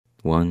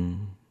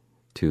1,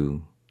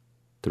 2,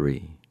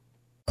 3.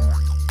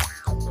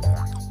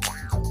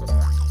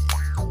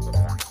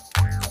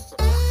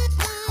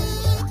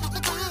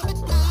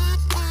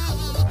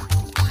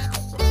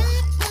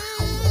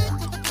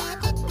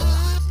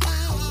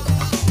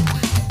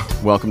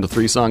 Welcome to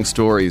Three Song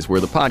Stories.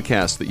 We're the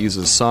podcast that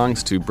uses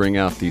songs to bring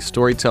out the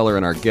storyteller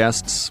and our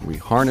guests. We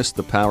harness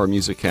the power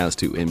music has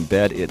to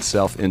embed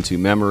itself into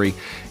memory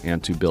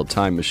and to build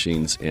time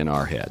machines in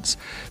our heads.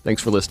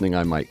 Thanks for listening.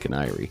 I'm Mike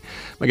Canary.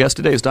 My guest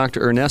today is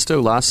Dr. Ernesto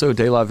Lasso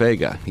de la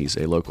Vega. He's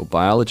a local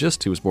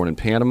biologist who was born in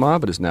Panama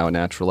but is now a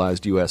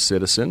naturalized U.S.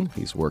 citizen.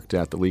 He's worked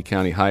at the Lee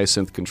County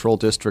Hyacinth Control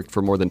District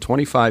for more than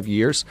 25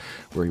 years,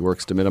 where he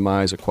works to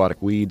minimize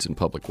aquatic weeds in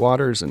public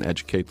waters and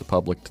educate the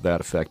public to that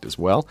effect as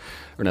well.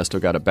 Ernesto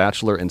got a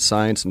Bachelor in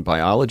Science and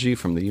Biology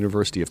from the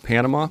University of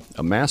Panama,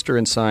 a Master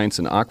in Science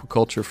and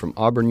Aquaculture from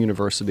Auburn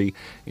University,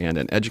 and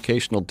an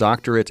Educational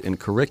Doctorate in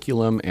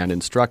Curriculum and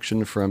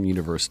Instruction from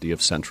University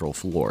of Central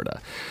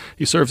Florida.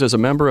 He serves as a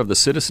member of the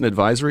Citizen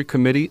Advisory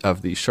Committee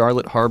of the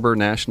Charlotte Harbor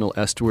National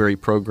Estuary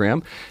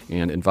Program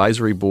and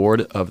Advisory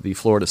Board of the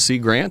Florida Sea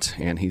Grant,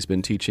 and he's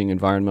been teaching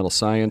environmental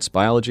science,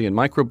 biology, and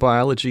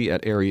microbiology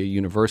at area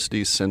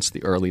universities since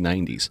the early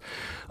 90s.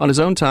 On his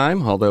own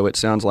time, although it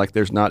sounds like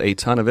there's not a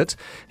ton of it,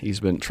 he's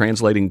been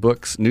translating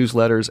books,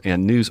 newsletters,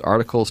 and news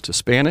articles to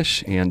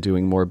Spanish and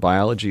doing more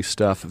biology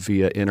stuff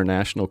via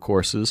international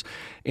courses.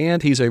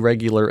 And he's a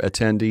regular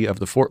attendee of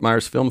the Fort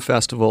Myers Film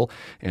Festival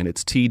and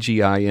its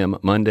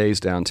TGIM Mondays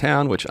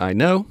downtown, which I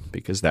know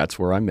because that's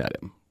where I met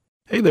him.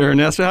 Hey there,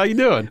 Ernesto. How you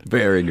doing?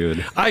 Very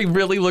good. I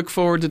really look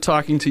forward to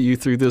talking to you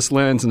through this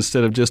lens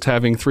instead of just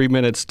having 3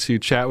 minutes to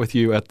chat with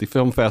you at the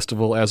film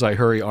festival as I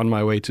hurry on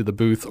my way to the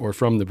booth or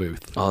from the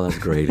booth. Oh, that's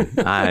great.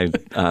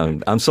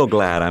 I'm so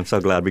glad. I'm so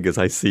glad because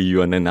I see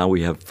you, and then now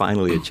we have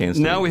finally a chance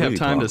to Now we have really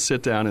time talk. to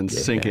sit down and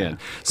sink in. Great.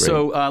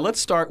 So let's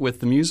start with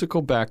the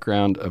musical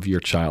background of your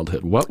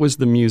childhood. What was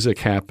the music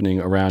happening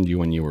around you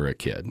when you were a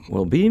kid?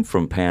 Well, being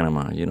from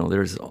Panama,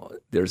 there's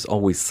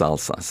always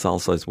salsa.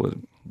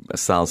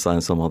 Salsa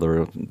and some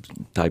other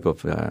type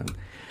of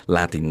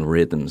Latin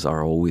rhythms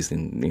are always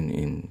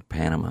in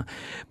Panama.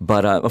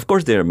 But, of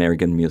course, there are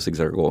American musics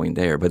that are going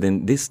there. But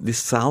then this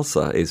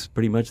salsa is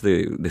pretty much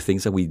the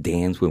things that we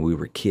danced when we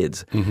were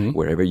kids. Mm-hmm.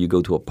 Wherever you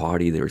go to a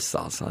party, there's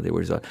salsa. There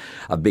was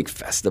a big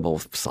festival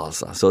of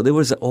salsa. So there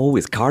was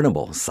always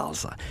carnival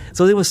salsa.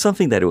 So there was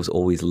something that was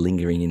always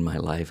lingering in my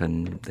life,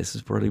 and this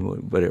is probably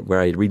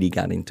where I really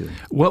got into.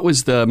 What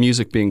was the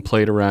music being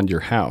played around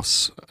your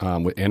house?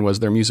 And was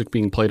there music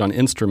being played on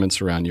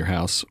instruments around your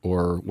house,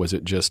 or was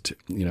it just,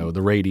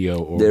 the radio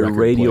or the record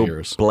radio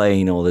players?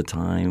 Playing all the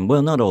time.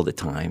 Well, not all the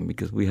time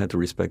because we had to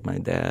respect my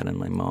dad and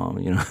my mom,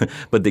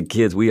 But the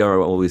kids, we are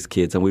always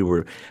kids, and we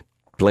were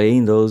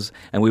playing those,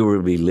 and we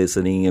would be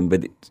listening.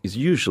 But it's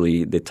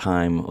usually the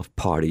time of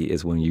party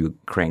is when you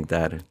crank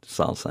that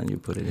salsa and you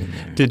put it in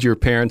there. Did your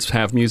parents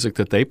have music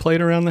that they played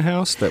around the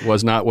house that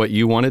was not what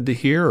you wanted to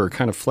hear, or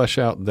kind of flesh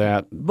out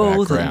that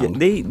background?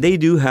 They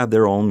do have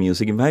their own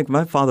music. In fact,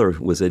 my father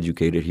was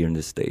educated here in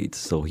the States,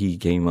 so he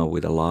came up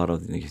with a lot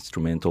of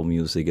instrumental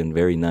music and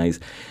very nice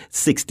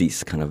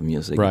 60s kind of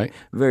music. Right.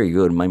 Very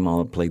good. My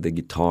mom played the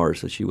guitar,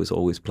 so she was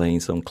always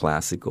playing some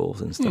classicals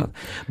and stuff.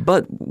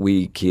 But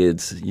we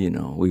kids,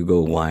 we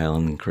go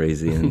wild and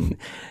crazy, and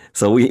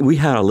so we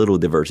had a little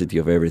diversity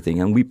of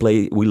everything, and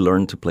we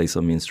learned to play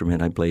some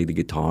instrument. I played the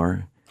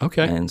guitar.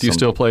 Okay. Do you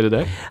still play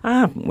today?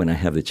 When I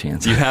have the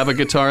chance. You have a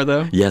guitar,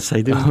 though? Yes,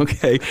 I do.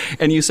 Okay.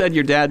 And you said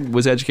your dad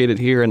was educated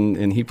here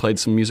and he played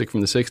some music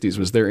from the 60s.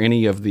 Was there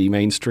any of the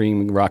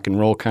mainstream rock and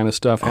roll kind of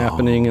stuff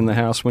happening in the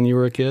house when you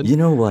were a kid? You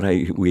know what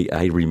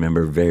I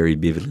remember very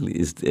vividly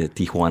is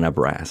Tijuana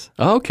Brass.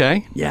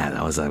 Okay. Yeah,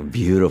 that was a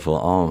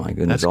beautiful, oh my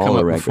goodness. That's come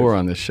up before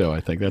on this show,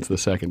 I think. That's the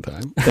second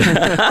time.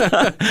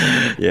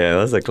 Yeah, that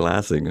was a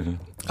classic.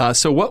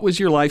 So what was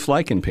your life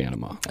like in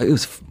Panama? It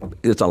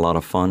was a lot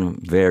of fun,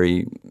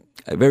 very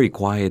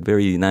quiet,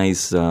 very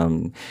nice.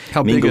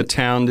 How big a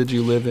town did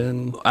you live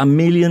in? 1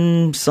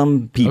 million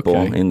some people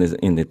in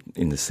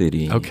the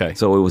city. Okay.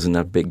 So it wasn't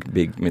a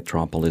big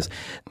metropolis.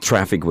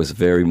 Traffic was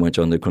very much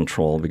under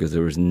control because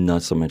there was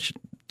not so much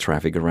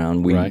traffic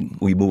around.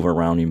 We move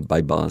around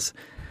by bus.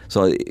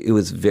 So it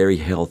was very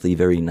healthy,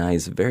 very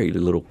nice, very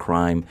little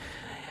crime.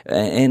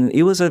 And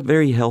it was a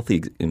very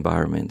healthy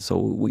environment. So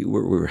we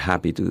were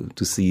happy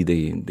to see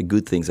the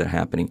good things that are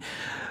happening.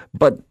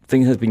 But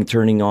things have been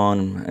turning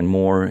on and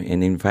more.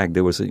 And in fact,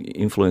 there was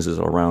influences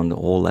around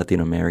all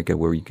Latin America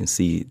where you can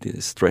see the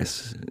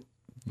stress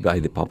by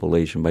the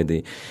population, by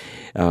the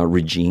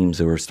regimes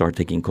that will start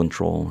taking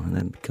control. And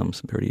that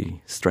becomes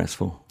very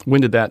stressful.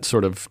 When did that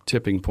sort of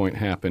tipping point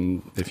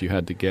happen, if you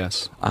had to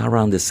guess?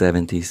 Around the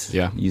 70s.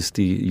 Yeah.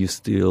 You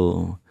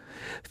still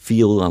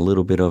feel a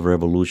little bit of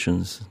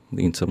revolutions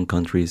in some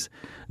countries.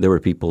 There were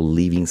people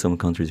leaving some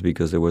countries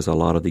because there was a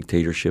lot of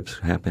dictatorships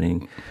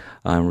happening.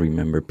 I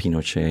remember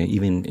Pinochet.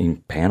 Even in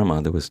Panama,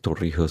 there was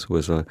Torrijos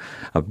was a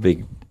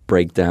big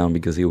break down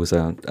because it was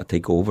a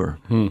takeover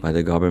by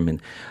the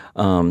government.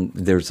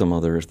 There's some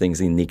other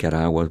things in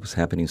Nicaragua was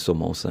happening,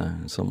 Somoza,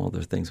 and some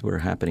other things were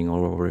happening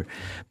all over.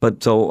 But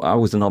so I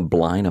was not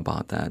blind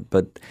about that.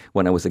 But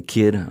when I was a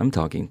kid, I'm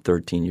talking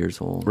 13 years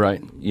old.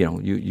 Right.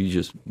 You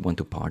just want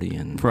to party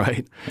and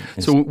right.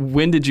 So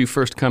when did you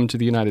first come to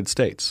the United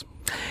States?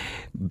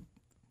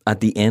 At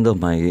the end of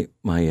my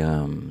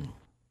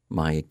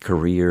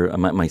career,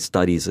 my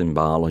studies in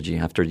biology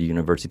after the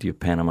University of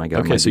Panama. I got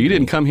okay, so you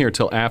didn't come here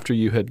till after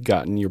you had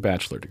gotten your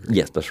bachelor degree.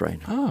 Yes, that's right.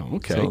 Oh,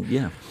 okay. So,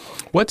 yeah.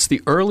 What's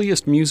the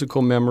earliest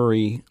musical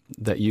memory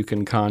that you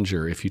can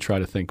conjure if you try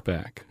to think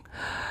back?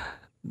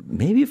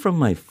 Maybe from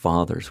my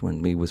father's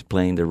when we was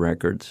playing the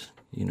records.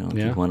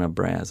 Tijuana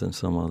Brass and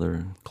some other.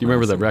 Do you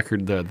remember the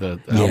record, the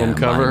album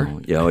cover?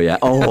 Oh, yeah.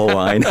 Oh,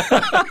 I know.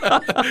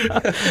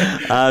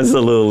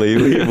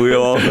 Absolutely. We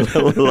all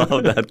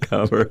love that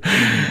cover.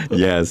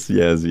 Yes.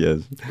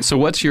 So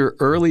what's your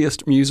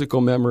earliest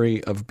musical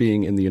memory of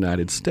being in the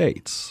United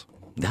States?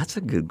 That's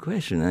a good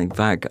question. In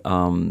fact,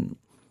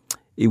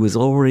 it was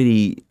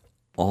already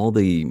all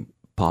the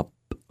pop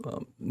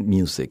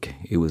music.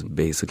 It was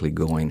basically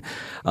going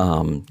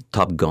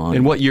Top Gun.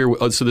 In what year?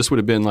 So this would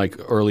have been like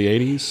early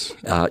 80s?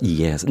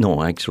 Yes.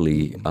 No,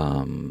 actually,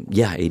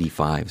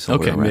 85.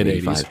 Okay,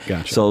 mid-80s.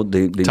 Gotcha. So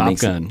they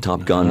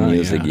Top Gun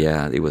music.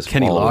 Yeah, it was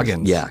Kenny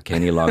Loggins. Yeah,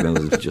 Kenny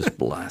Loggins was just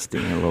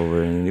blasting all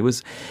over, and it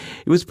was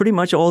pretty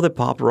much all the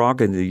pop rock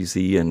that you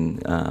see,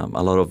 and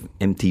a lot of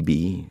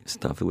MTV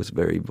stuff. It was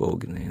very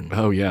vogue.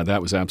 Oh yeah,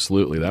 that was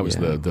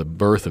the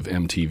birth of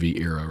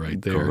MTV era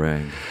right there.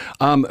 Correct.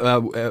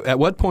 At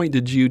what point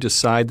did you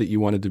decide that you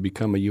wanted to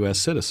become a U.S.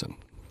 citizen?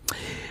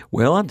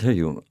 Well, I'll tell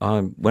you.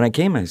 When I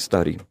came, I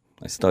studied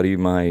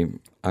my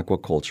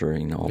aquaculture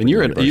in Auburn.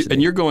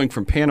 And you're going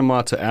from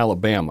Panama to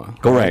Alabama.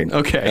 Correct.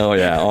 Okay. Oh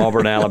yeah,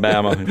 Auburn,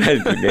 Alabama.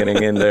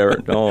 Getting in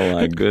there. Oh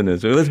my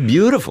goodness, it was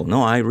beautiful.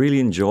 No, I really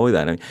enjoy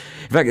that. In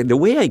fact, the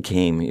way I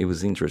came, it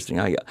was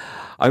interesting.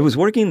 I was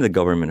working in the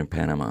government of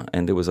Panama,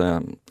 and there was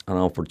an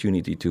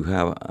opportunity to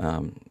have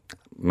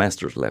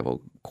master's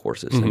level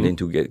courses and then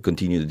to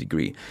continue the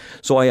degree.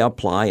 So I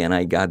applied and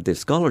I got the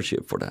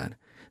scholarship for that.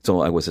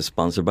 So I was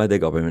sponsored by the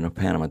government of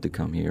Panama to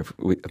come here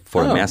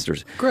for a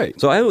master's. Great.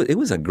 So it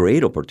was a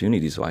great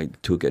opportunity. So I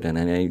took it and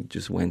I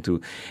just went to.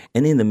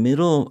 And in the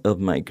middle of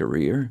my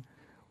career,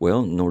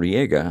 well,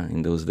 Noriega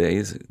in those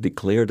days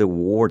declared a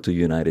war to the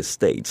United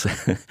States.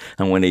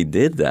 And when they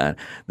did that,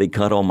 they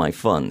cut all my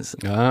funds.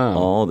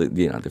 All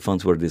the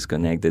funds were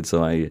disconnected.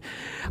 So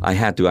I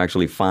had to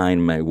actually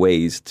find my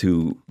ways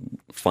to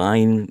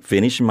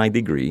finish my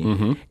degree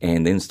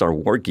and then start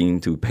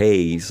working to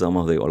pay some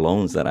of the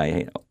loans that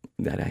I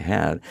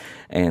had.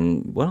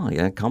 And, well, I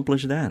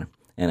accomplished that.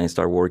 And I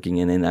started working.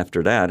 And then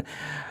after that,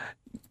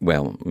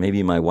 well,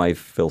 maybe my wife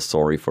felt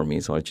sorry for me,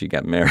 so she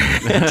got married.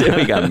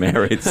 We got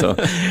married. So,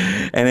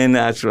 and then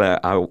actually,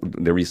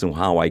 the reason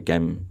how I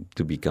came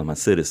to become a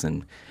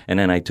citizen, and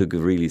then I took it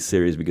really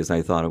serious because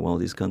I thought, well,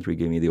 this country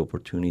gave me the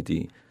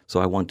opportunity, so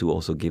I want to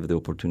also give the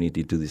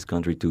opportunity to this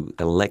country to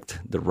elect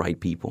the right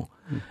people.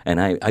 And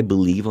I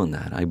believe on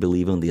that. I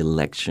believe on the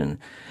election,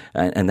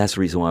 and that's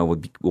the reason why I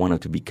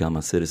wanted to become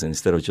a citizen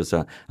instead of just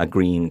a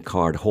green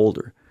card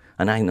holder.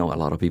 And I know a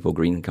lot of people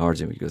green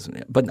cards,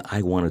 but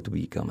I wanted to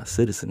become a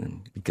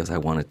citizen because I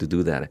wanted to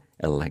do that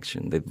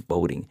election, the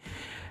voting.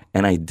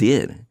 And I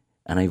did.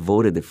 And I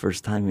voted the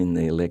first time in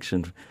the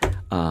election.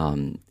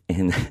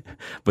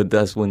 But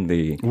that's when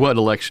What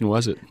election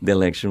was it? The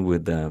election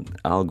with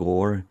Al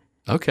Gore.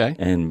 Okay.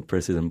 And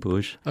President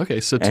Bush.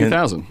 Okay, so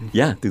 2000.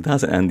 Yeah,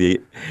 2000.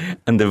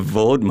 And the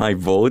vote, my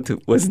vote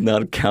was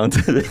not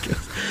counted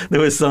because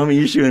there was some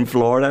issue in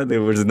Florida.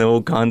 There was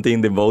no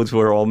counting. The votes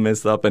were all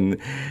messed up. And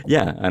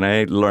and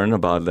I learned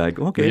about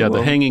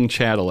the hanging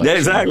Chad election. Yeah,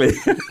 exactly.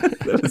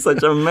 That was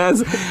such a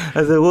mess.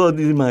 I said, well,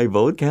 did my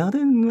vote count?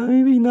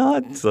 Maybe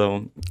not.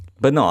 So,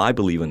 but no, I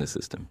believe in the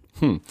system.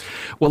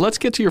 Well, let's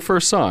get to your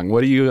first song.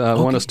 What do you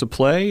want us to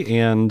play,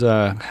 and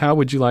how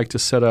would you like to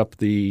set up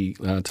the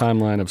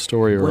timeline of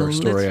story or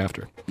story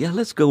after? Yeah,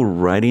 let's go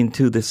right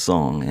into the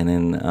song, and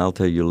then I'll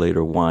tell you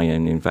later why.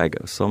 And in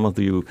fact, some of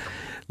you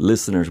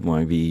listeners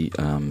might be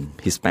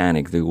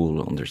Hispanic. They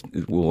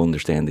will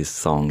understand this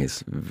song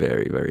is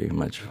very, very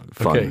much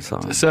fun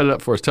song. Set it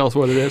up for us. Tell us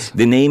what it is.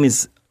 The name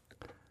is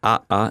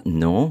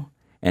No,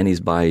 and it's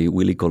by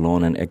Willie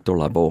Colon and Hector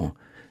Lavoe.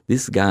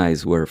 These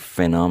guys were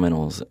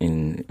phenomenals.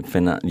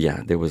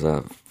 There was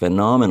a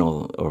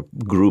phenomenal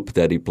group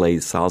that played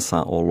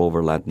salsa all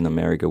over Latin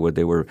America, where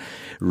they were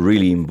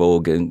really in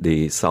vogue in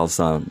the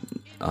salsa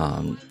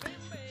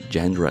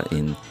genre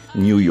in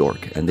New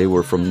York. And they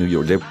were from New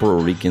York. They're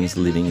Puerto Ricans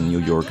living in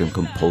New York and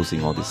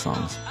composing all these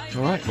songs.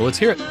 All right, well, let's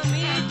hear it.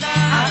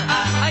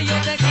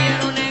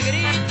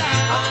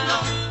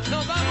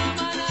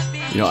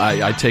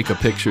 I take a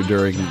picture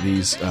during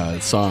these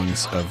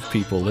songs of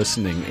people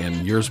listening,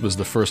 and yours was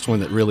the first one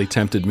that really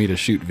tempted me to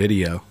shoot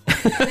video.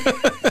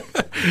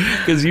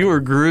 Because you were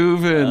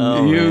grooving.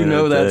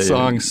 That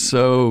song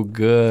so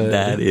good.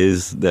 That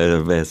is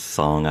the best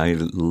song. I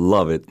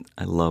love it.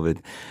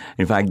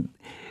 In fact,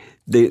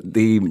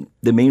 the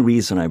main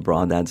reason I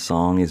brought that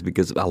song is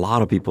because a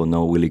lot of people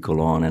know Willie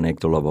Colon and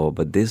Hector Lavoe,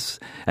 but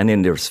and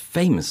then there's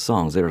famous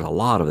songs. There's a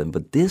lot of them,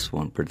 but this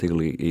one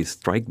particularly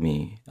strike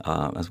me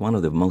as one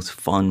of the most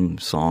fun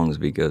songs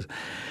because,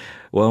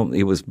 well,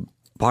 it was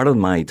part of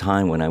my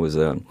time when I was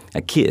a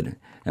kid,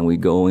 and we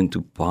go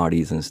into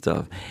parties and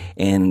stuff,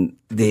 and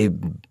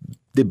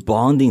the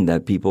bonding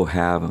that people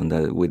have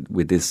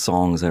with these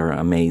songs are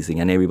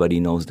amazing, and everybody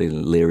knows the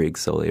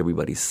lyrics, so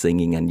everybody's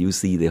singing, and you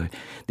see the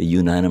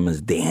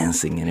unanimous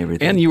dancing and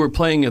everything. And you were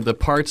playing the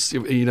parts,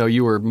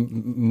 you were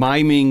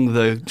miming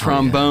the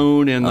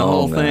trombone and the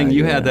whole thing.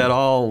 You had that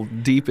all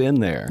deep in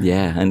there.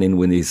 Yeah, and then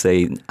when they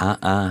say,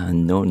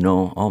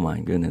 no, oh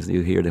my goodness,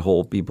 you hear the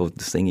whole people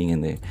singing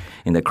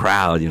in the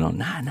crowd,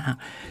 nah.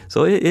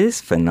 So it is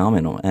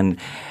phenomenal.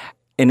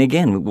 And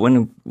again,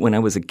 when I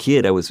was a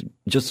kid, I was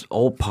just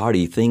all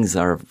party. Things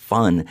are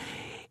fun.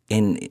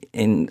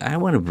 And I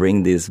want to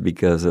bring this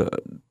because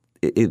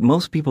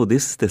most people,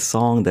 this is the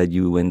song that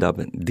you end up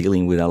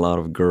dealing with a lot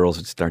of girls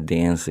who start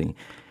dancing.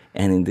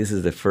 And this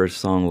is the first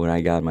song where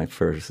I gave my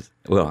first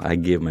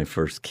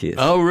kiss.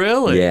 Oh,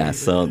 really? Yeah,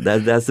 so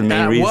that's the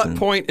main reason. At what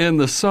point in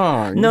the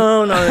song?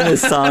 No, in the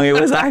song. It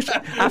was actually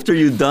after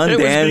you're done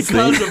dancing.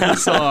 It was because of the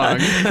song.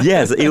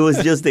 Yes, it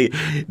was just the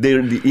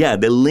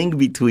link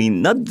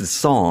between, not the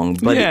song,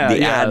 but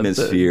the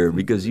atmosphere,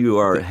 because you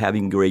are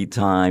having great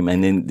time,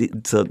 and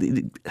then so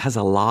it has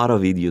a lot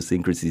of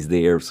idiosyncrasies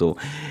there, so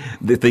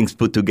the things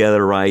put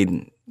together right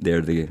there,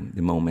 the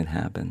moment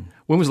happened.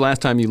 When was the last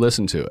time you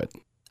listened to it?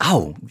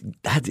 Oh,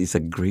 that is a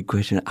great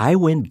question. I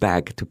went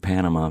back to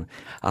Panama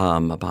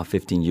about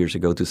 15 years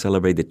ago to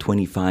celebrate the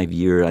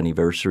 25-year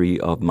anniversary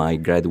of my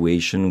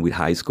graduation with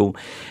high school.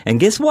 And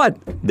guess what?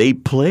 They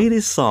played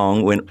this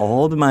song when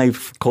all my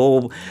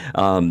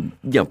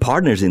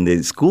partners in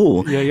the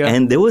school. Yeah.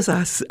 And there was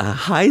a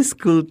high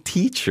school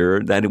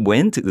teacher that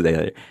went to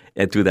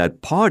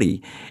that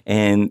party,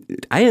 and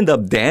I ended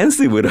up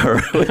dancing with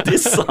her with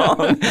this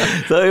song.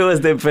 So it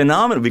was the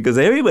phenomenon because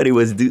everybody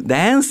was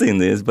dancing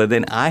this, but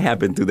then I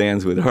happened to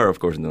dance with her. Of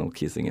course, no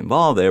kissing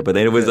involved there, but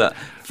then it was a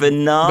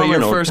phenomenal But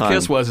your first time.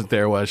 Kiss wasn't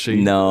there, was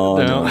she? No.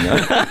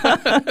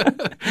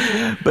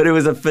 But it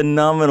was a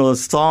phenomenal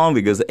song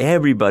because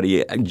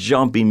everybody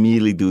jumped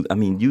immediately.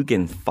 You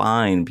can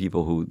find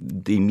people who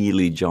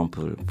immediately jump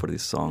for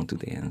this song to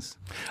dance.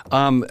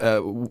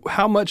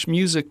 How much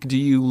music do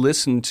you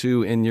listen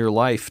to in your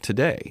life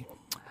today?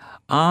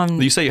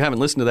 You say you haven't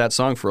listened to that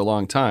song for a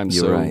long time,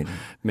 so right.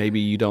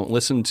 Maybe you don't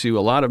listen to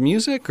a lot of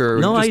music, or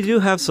no? I do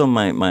have some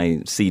my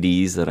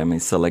CDs that my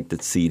selected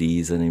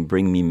CDs, and they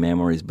bring me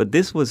memories. But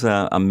this was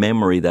a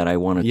memory that I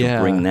wanted to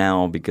bring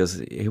now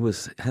because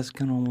has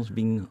kind of almost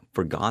been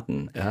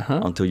forgotten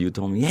until you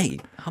told me, hey,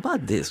 how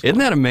about this? Isn't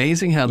that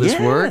amazing how this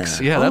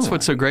works? Yeah, that's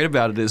what's so great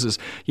about it is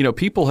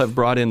people have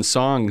brought in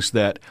songs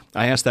that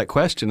I asked that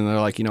question, and they're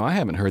like, I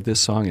haven't heard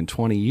this song in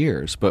 20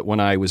 years, but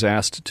when I was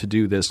asked to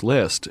do this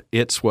list,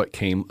 it's what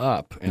came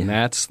up, and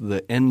that's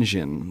the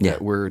engine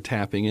that we're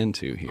tapping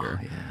into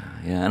here.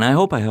 Yeah, and I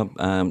hope I have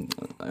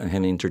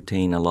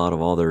entertained a lot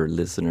of other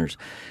listeners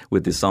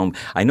with this song.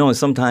 I know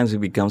sometimes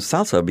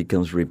salsa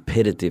becomes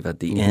repetitive at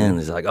the end.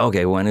 It's like,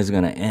 okay, when is it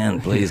going to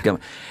end? Please come.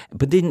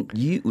 But then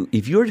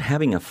if you're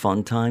having a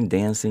fun time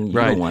dancing, you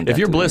don't want that. If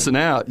you're to blissing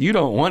out, you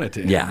don't want it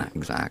to end. Yeah,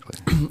 exactly.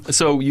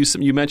 So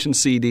you mentioned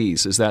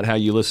CDs. Is that how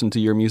you listen to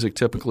your music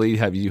typically?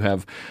 Do you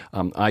have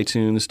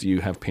iTunes? Do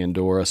you have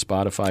Pandora,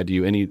 Spotify? Do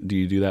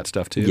you do that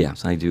stuff too?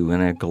 Yes, I do,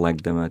 and I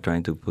collect them. I'm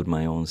trying to put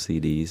my own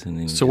CDs.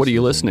 So what are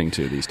you listening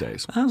to these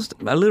days?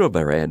 A little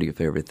variety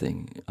of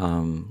everything.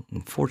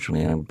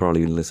 Unfortunately, I'm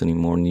probably listening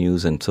more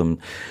news and some,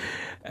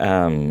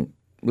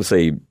 let's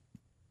say,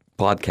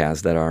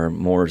 podcasts that are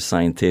more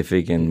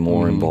scientific and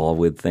more involved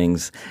with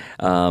things.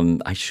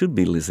 I should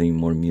be listening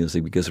more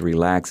music because it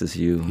relaxes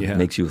you,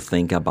 makes you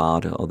think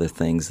about other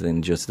things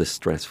than just the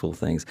stressful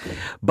things.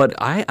 But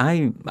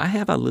I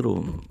have a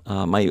little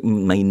my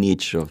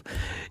niche of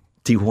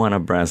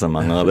Tijuana Brass,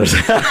 among others.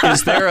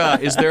 Is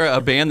there a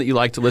band that you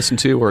like to listen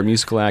to, or a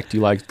musical act you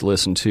like to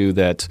listen to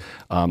that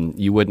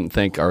you wouldn't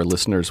think our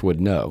listeners would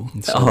know?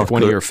 So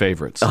one of your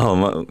favorites.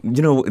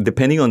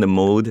 Depending on the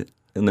mood.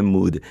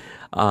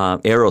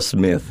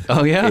 Aerosmith.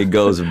 Oh, yeah? It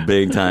goes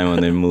big time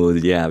on the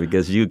mood,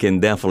 because you can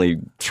definitely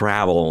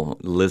travel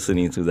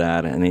listening to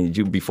that, and then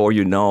before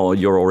you know,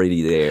 you're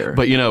already there.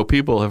 But,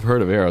 people have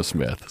heard of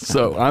Aerosmith,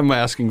 so I'm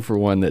asking for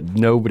one that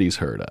nobody's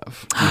heard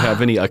of. Do you have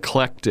any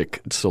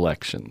eclectic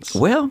selections?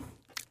 Well,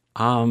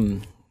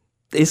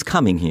 it's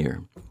coming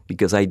here.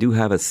 Because I do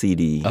have a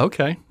CD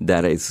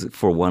that is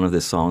for one of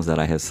the songs that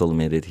I have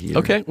submitted here.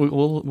 Okay,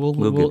 we'll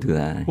get to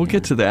that. We'll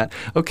get to that.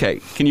 Okay,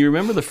 can you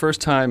remember the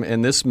first time,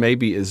 and this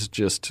maybe is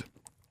just,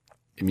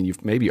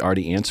 you've maybe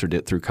already answered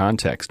it through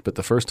context, but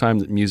the first time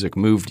that music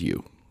moved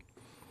you?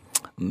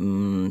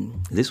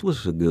 This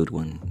was a good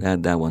one,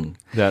 that one.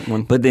 That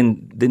one? But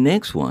then the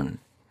next one,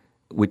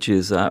 which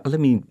is,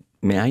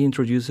 may I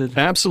introduce it?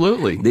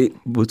 Absolutely.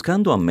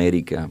 Buscando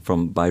America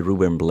by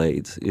Ruben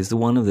Blades is the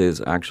one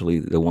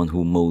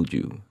who moved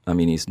you.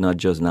 It's not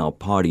just now a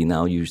party.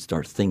 Now you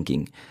start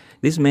thinking,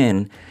 This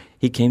man,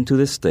 he came to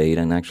the state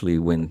and actually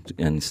went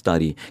and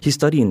studied. He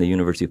studied in the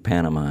University of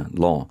Panama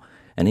law,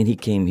 and then he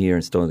came here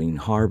and studied in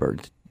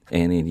Harvard.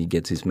 And then he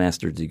gets his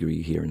master's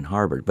degree here in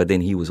Harvard. But then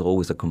he was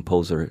always a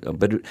composer.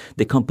 But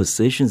the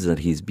compositions that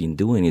he's been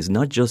doing is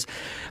not just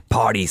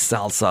party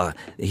salsa.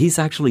 He's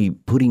actually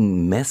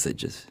putting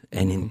messages.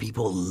 And then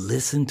people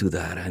listen to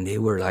that. And they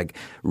were like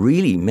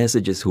really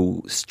messages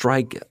who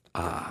strike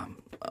a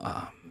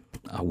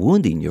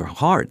wound in your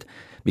heart.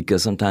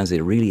 Because sometimes they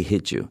really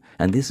hit you.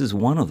 And this is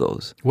one of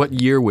those. What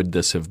year would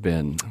this have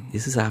been?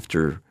 This is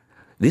after...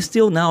 This is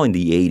still now in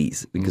the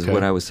 80s, because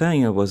what I was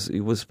saying, it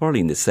was probably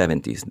in the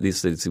 70s.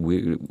 This is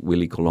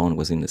Willie Colon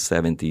was in the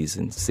 70s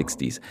and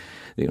 60s,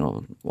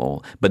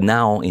 But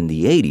now in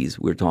the 80s,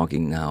 we're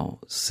talking now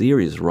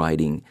serious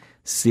writing,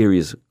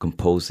 serious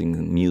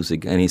composing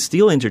music, and it's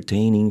still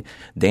entertaining,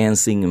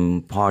 dancing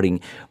and partying,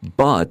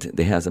 but it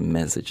has a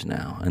message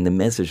now, and the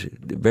message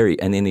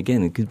and then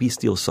again, it could be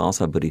still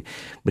salsa, but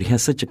it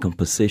has such a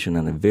composition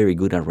and a very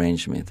good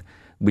arrangement,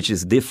 which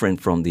is different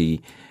from the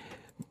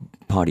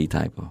party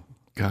type of.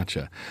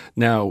 Gotcha.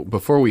 Now,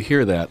 before we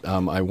hear that,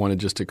 I want to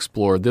just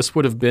explore. You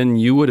would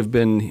have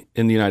been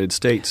in the United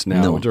States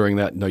now during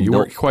that. No, you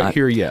weren't quite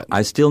here yet.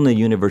 I still in the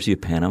University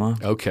of Panama.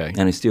 Okay.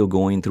 And I'm still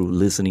going through,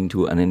 listening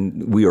to, and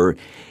then we are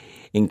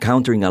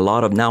encountering a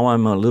lot of, now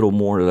I'm a little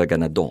more like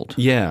an adult.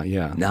 Yeah.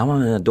 Now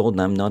I'm an adult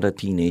and I'm not a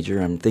teenager.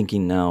 I'm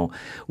thinking now,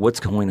 what's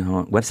going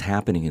on, what's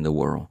happening in the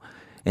world?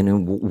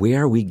 And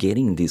where are we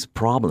getting these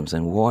problems,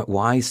 and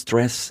why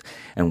stress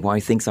and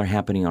why things are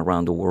happening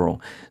around the world?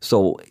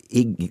 So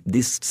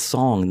this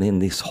song, then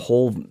this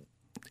whole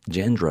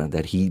genre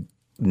that he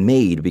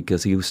made,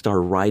 because he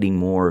started writing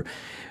more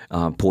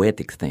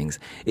poetic things,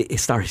 it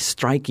started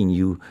striking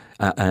you,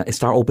 it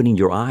started opening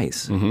your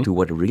eyes to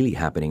what really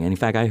happening. And in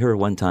fact, I heard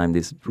one time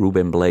this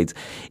Ruben Blades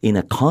in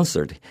a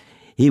concert.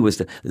 He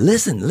was,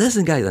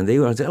 listen, guys. And they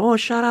were saying, oh,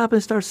 shut up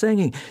and start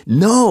singing.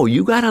 No,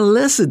 you got to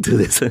listen to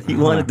this. And he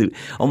wanted to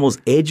almost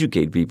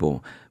educate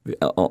people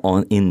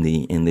in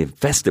the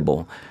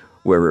festival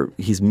where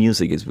his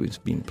music is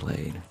being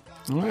played.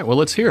 All right, well,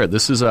 let's hear it.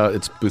 This is,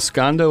 it's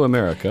Buscando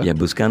America. Yeah,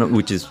 Buscando,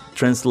 which is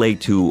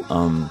translate to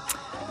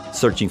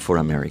Searching for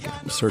America.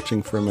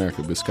 Searching for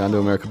America. Buscando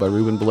America by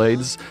Ruben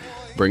Blades.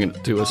 Bring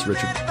it to us,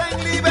 Richard.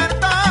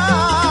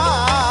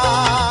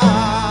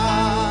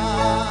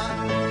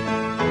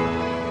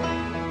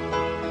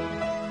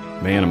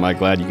 Man, am I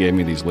glad you gave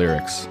me these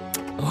lyrics.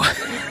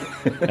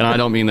 And I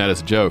don't mean that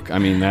as a joke. I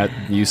mean that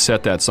you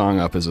set that song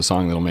up as a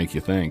song that'll make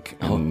you think.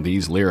 And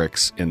these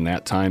lyrics in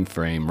that time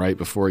frame, right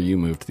before you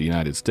moved to the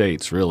United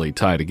States, really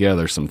tie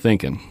together some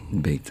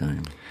thinking. Big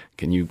time.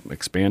 Can you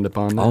expand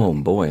upon that? Oh,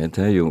 boy, I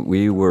tell you,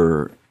 we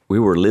were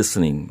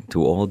listening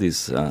to all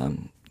this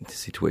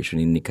situation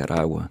in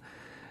Nicaragua.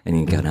 And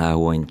in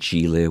Nicaragua, in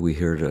Chile, we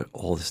heard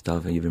all the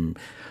stuff, even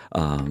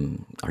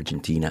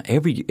Argentina.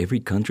 Every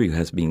country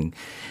has been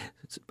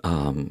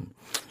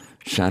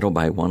shadowed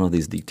by one of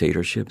these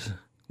dictatorships.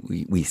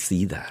 We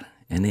see that.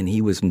 And then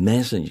he was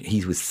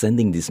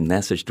sending this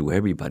message to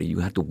everybody. You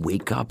have to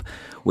wake up.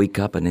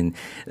 And then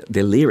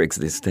the lyrics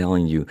is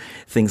telling you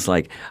things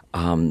like,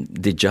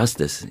 the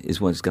justice is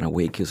what's going to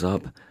wake us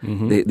up.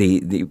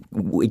 They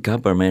wake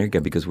up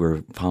America because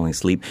we're falling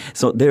asleep.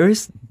 So there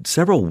is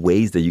several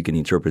ways that you can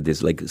interpret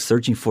this. Like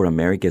searching for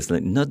America is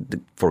like not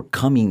for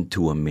coming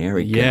to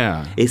America.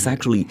 Yeah. It's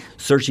actually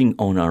searching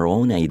on our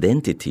own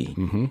identity.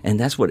 And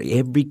that's what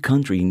every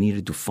country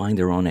needed to find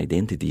their own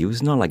identity. It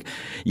was not like,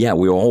 yeah,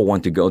 we all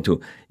want to go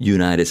to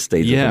United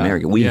States of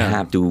America. We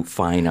have to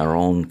find our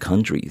own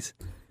countries.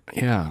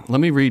 Yeah. Let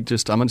me read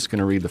I'm just going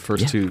to read the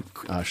first two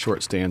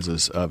short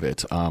stanzas of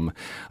it. I'm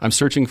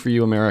searching for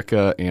you,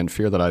 America, and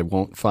fear that I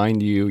won't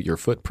find you. Your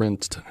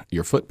footprint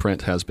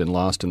has been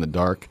lost in the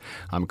dark.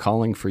 I'm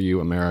calling for you,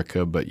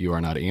 America, but you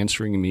are not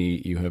answering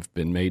me. You have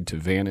been made to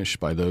vanish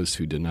by those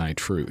who deny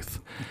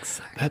truth.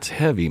 Exactly. That's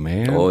heavy,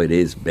 man. Oh, it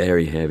is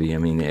very heavy. I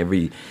mean,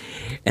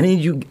 and then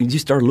you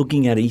start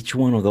looking at each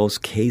one of those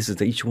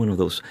cases, each one of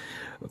those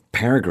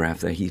paragraph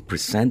that he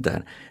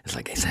presented. It's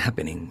like, it's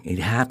happening. It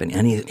happened.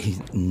 And he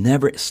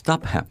never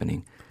stopped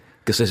happening.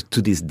 Because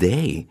to this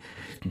day,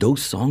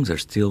 those songs are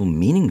still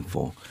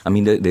meaningful. I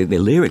mean, the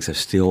lyrics are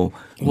still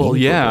meaningful. Well,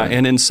 yeah, right?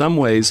 And in some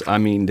ways, I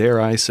mean,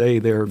 dare I say,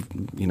 they're,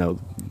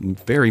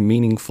 very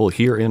meaningful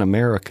here in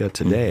America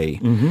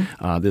today.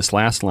 This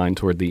last line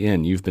toward the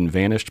end, you've been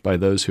vanished by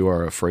those who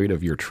are afraid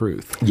of your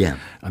truth. Yeah.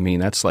 I mean,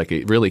 that's like,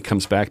 it really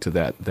comes back to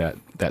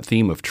that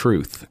theme of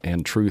truth,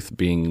 and truth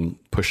being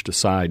pushed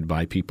aside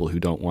by people who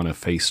don't want to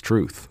face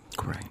truth.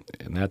 Correct.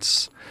 And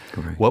that's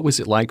correct. What was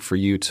it like for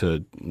you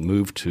to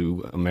move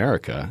to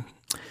America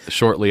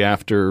shortly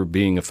after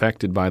being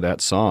affected by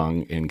that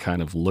song and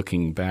kind of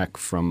looking back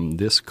from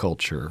this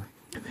culture?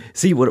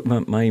 See, what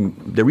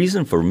the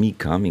reason for me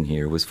coming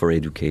here was for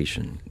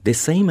education. The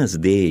same as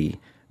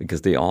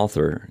because the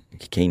author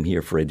came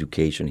here for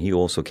education. He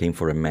also came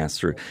for a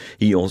master.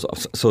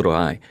 So do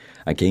I.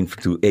 I came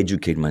to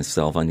educate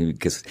myself,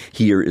 because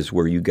here is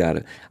where you got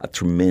a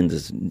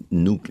tremendous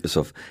nucleus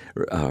of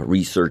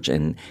research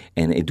and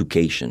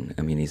education.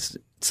 I mean,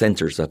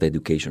 centers of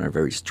education are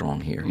very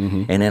strong here.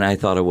 And then I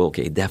thought, well,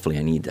 okay, definitely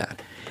I need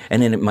that.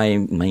 And then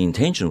my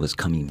intention was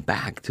coming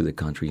back to the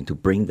country and to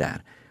bring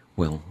that.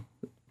 Well,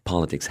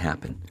 politics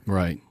happened.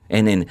 Right.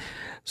 And then,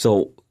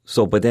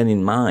 but then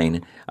in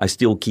mine, I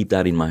still keep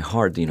that in my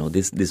heart.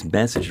 This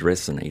message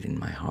resonates in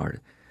my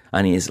heart.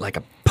 And it's like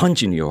a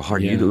punch in your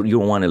heart. Yeah. You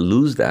don't want to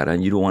lose that,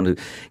 and you don't want to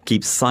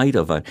keep sight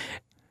of it.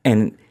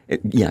 And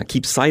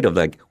keep sight of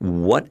like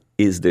what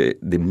is the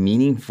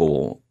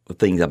meaningful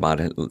things about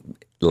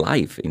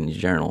life in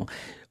general.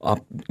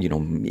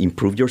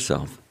 Improve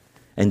yourself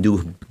and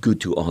do good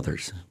to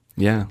others.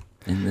 Yeah.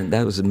 And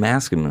that was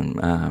masculine.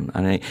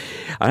 And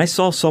I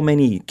saw so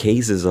many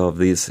cases of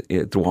this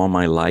throughout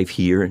my life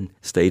here in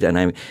state.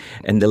 And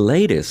the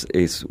latest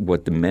is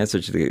what the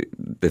message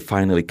that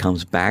finally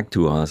comes back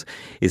to us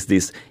is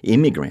this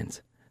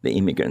immigrants. The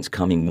immigrants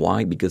coming.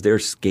 Why? Because they're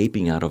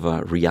escaping out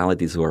of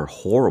realities that are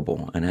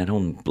horrible. And I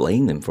don't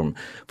blame them from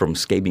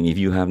escaping. If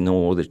you have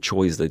no other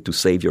choice than to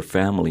save your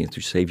family,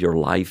 to save your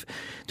life,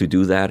 to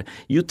do that,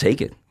 you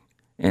take it.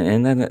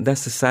 And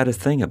that's the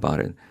saddest thing about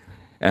it.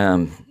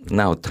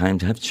 Now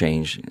times have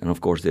changed, and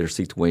of course there are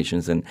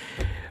situations,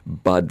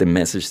 but the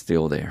message is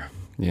still there.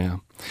 Yeah.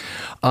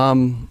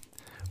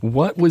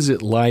 What was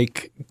it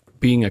like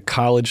being a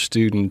college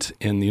student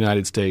in the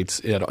United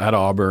States at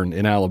Auburn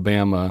in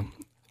Alabama?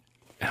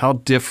 How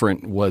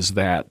different was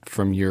that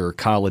from your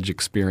college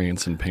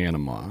experience in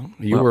Panama?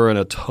 You were in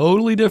a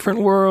totally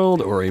different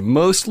world or a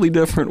mostly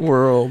different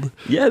world?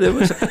 Yeah, there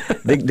was.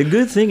 The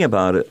good thing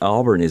about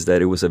Auburn is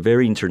that it was a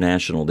very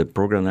international. The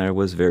program there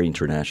was very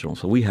international.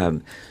 So we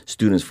have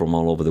students from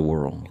all over the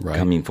world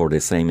coming for the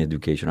same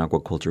education.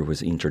 Aquaculture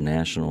was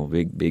international,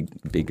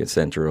 big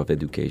center of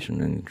education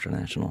and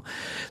international.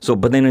 So,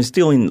 but then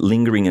still in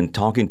lingering and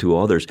talking to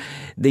others,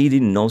 they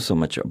didn't know so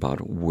much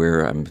about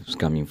where I'm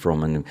coming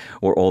from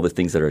or all the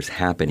things that are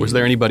happening. Was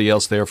there anybody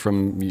else there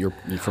from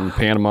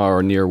Panama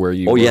or near where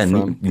you were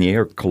from?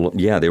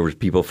 There were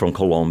people from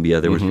Colombia.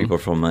 There was people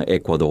from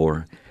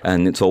Ecuador.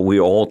 And so we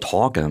all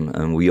talk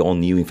and we all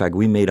knew. In fact,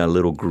 we made a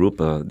little group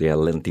of the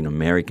Latin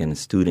American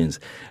students,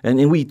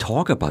 and we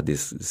talk about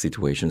these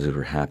situations that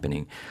were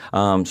happening.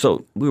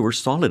 So we were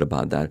solid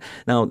about that.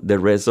 Now, the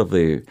rest of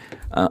the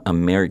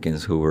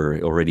Americans who were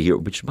already here,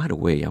 which, by the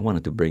way, I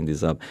wanted to bring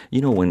this up.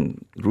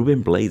 When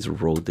Ruben Blades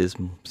wrote this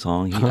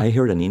song, I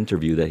heard an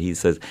interview that he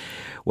says,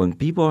 when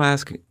people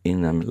ask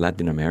in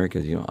Latin America,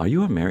 are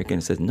you American?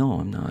 He says, no,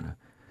 I'm not.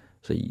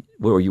 So,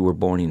 you were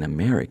born in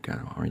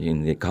America or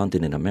in the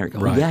continent America.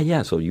 Right. Oh,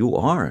 yeah, so you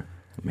are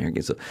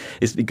American. So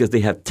it's because they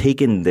have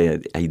taken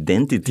the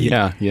identity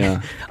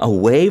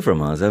away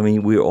from us. I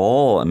mean, we're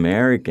all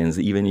Americans,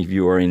 even if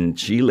you are in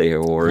Chile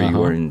or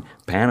you are in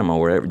Panama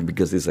or wherever,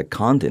 because it's a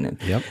continent.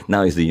 Yep.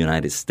 Now it's the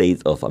United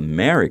States of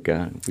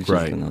America, which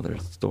is another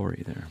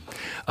story there.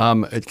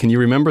 Can you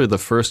remember the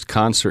first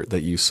concert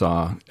that you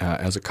saw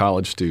as a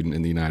college student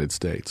in the United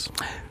States?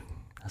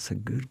 That's a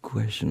good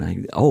question.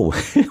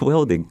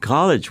 The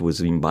college was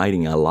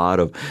inviting a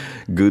lot of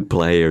good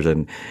players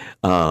and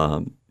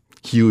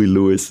Huey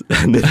Lewis.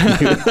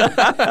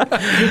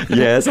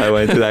 Yes, I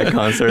went to that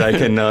concert. I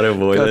cannot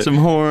avoid it. Got some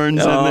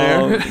horns in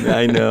there.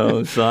 I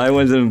know. So I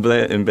was in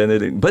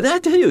Benedict. But I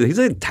tell you, he's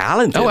a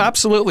talented. Oh,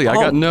 absolutely. I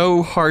got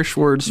no harsh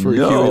words for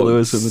Huey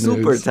Lewis in the news.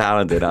 Super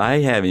talented.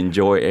 I have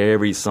enjoyed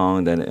every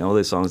song, all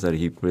the songs that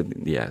he put.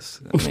 Yes,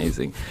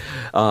 amazing.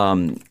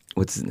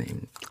 What's his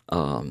name?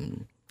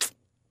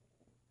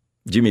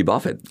 Jimmy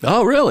Buffett.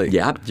 Oh, really?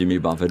 Yeah, Jimmy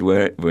Buffett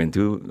went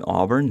to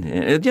Auburn.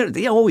 And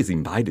they always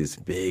invite this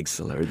big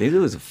celebrity. It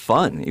was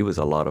fun. It was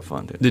a lot of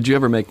fun. Did you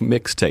ever make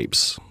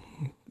mixtapes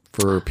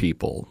for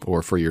people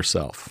or for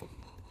yourself?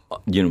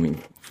 You know what I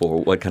mean?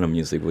 For what kind of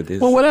music would this?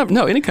 Well, whatever.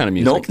 No, any kind of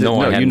music.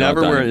 No, you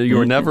never were. You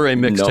were never a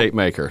mixtape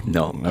maker.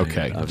 No.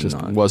 Okay, it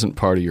just wasn't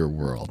part of your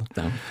world.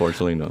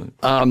 Unfortunately,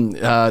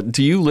 not.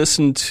 Do you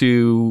listen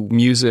to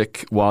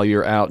music while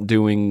you're out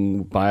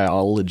doing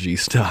biology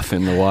stuff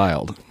in the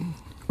wild?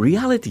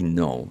 Reality,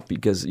 no,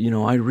 because,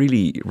 I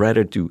really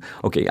rather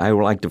I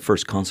would like to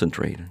first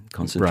concentrate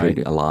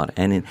a lot.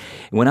 And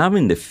when I'm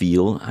in the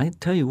field, I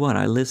tell you what,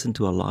 I listen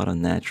to a lot of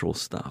natural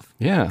stuff.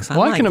 Yeah,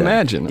 I can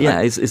imagine. Yeah,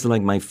 it's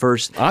like my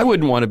first. I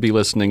wouldn't want to be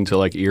listening to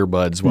like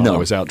earbuds while I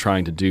was out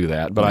trying to do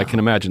that, but I can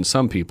imagine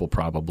some people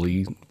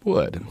probably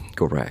would.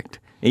 Correct.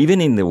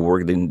 Even in the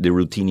work, the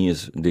routine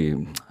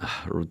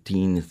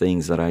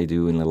things that I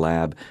do in the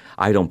lab,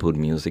 I don't put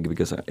music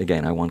because,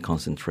 again, I want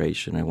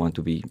concentration. I want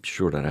to be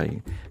sure that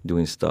I'm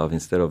doing stuff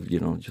instead of,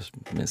 just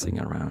messing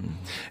around.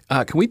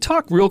 Can we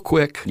talk real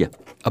quick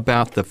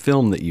about the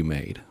film that you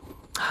made?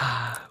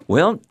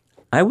 Well,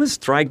 I was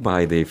struck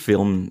by the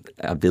film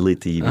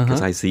ability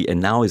because I see, and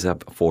now it's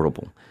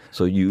affordable.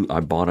 So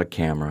I bought a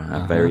camera,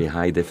 a very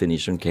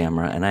high-definition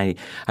camera, and I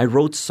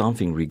wrote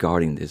something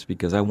regarding this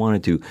because I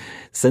wanted to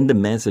send the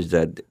message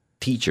that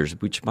teachers,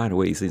 which, by the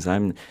way, since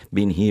I'm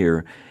been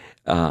here,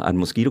 at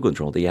Mosquito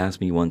Control, they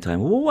asked me one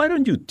time, well, why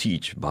don't you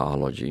teach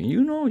biology?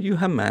 You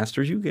have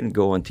masters. You can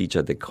go and teach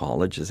at the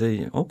college. I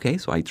say, okay,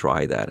 so I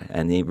tried that.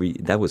 And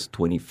that was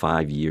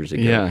 25 years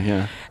ago.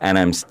 Yeah. And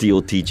I'm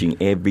still teaching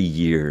every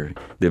year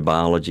the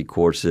biology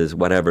courses,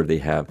 whatever they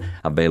have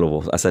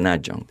available as an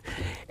adjunct.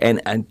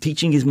 And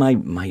teaching is my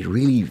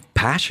really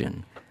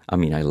passion. I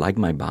mean, I like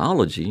my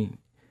biology,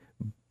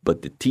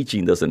 but the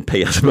teaching doesn't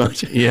pay as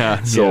much.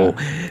 Yeah.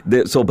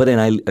 But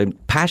then I'm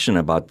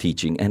passionate about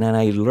teaching, and then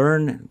I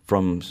learned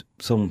from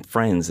some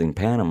friends in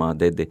Panama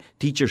that the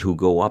teachers who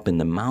go up in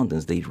the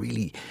mountains, they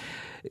really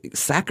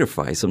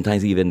sacrifice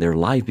sometimes even their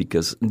life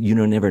because you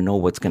never know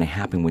what's going to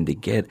happen when they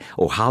get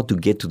or how to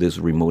get to this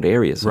remote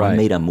area. So I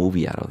made a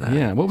movie out of that.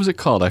 Yeah. What was it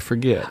called? I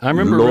forget. I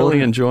remember really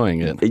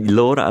enjoying it.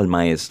 Lord al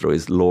Maestro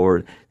is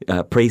Lord,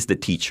 praise the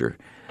teacher,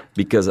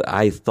 because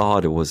I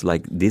thought it was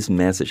like this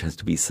message has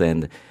to be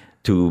sent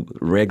to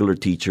regular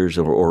teachers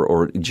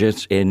or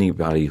just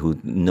anybody who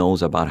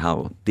knows about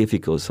how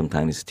difficult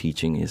sometimes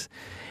teaching is.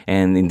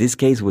 And in this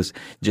case, was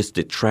just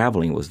the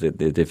traveling was the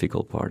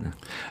difficult part.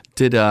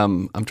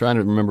 I'm trying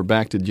to remember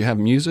back, did you have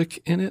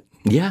music in it?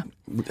 Yeah.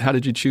 How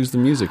did you choose the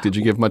music? Did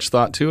you give much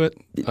thought to it?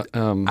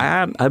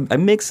 I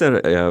mixed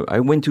it. I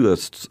went to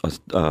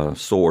a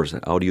source,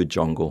 Audio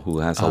Jungle, who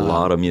has a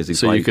lot of music.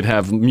 So you could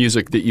have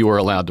music that you were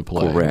allowed to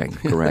play.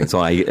 Correct. So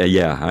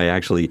I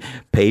actually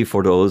pay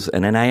for those.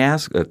 And then I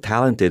asked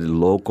talented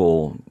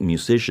local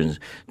musicians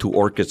to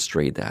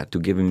orchestrate that, to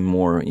give me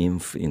more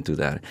info into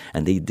that.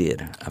 And they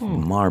did a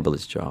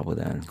marvelous job with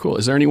that. Cool.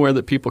 Is there anywhere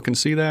that people can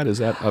see that? Is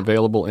that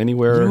available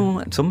anywhere?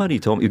 Somebody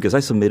told me, because I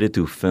submitted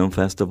to film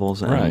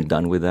festivals and I'm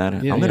done with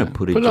that. I'm going to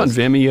put it on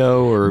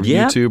Vimeo or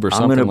YouTube or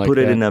something like that. I'm going to put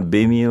it in a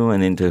Vimeo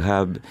and then to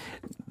have...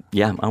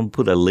 Yeah, I'll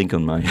put a link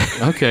on my...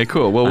 Okay,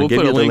 cool. Well, we'll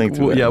put a link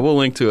to it. Yeah, we'll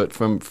link to it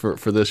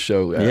for this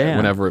show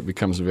whenever it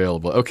becomes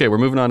available. Okay, we're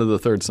moving on to the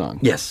third song.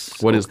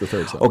 Yes. What is the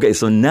third song? Okay,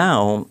 so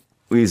now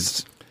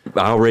is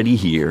already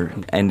here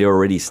and they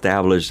already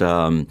established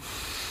a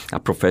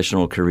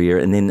professional career.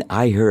 And then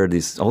I heard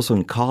this also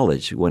in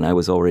college when I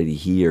was already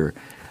here.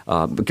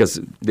 Because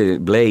the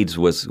Blades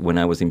was when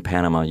I was in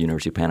Panama,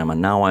 University of Panama.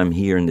 Now I'm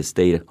here in the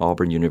state,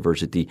 Auburn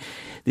University.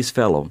 This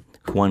fellow,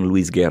 Juan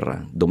Luis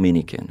Guerra,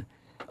 Dominican,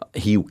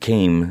 he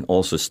came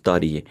also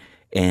study,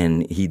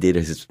 and he did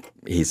his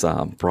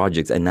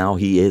projects, and now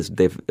he is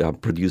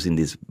producing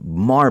this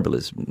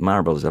marvelous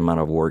amount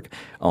of work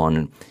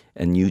on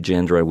a new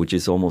genre, which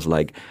is almost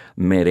like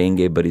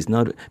merengue, but it's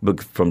not.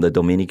 But from the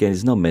Dominican,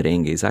 it's not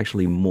merengue. It's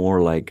actually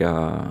more like,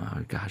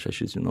 I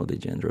should know the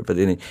genre. But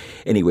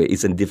anyway,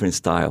 it's a different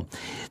style.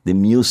 The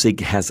music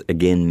has,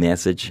 again,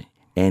 message,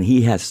 and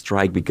he has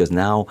strike because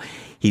now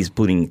he's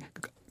putting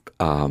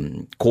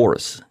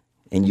chorus.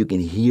 And you can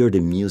hear the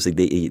music.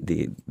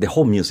 The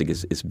whole music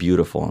is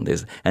beautiful on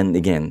this. And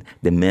again,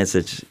 the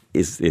message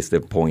is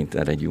the point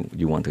that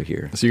you want to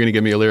hear. So you're going to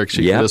give me a lyric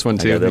sheet for this one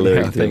too? I got the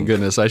lyric thank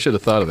goodness. I should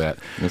have thought of that.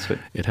 That's right.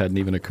 It hadn't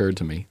even occurred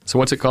to me. So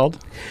what's it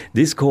called?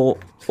 This is called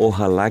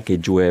Ojalá que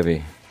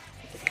llueve,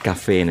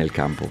 café en el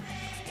campo.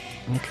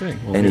 Okay.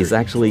 Well, and it's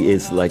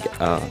like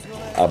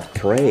a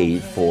pray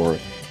for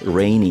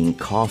raining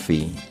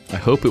coffee. I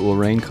hope it will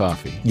rain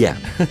coffee. Yeah.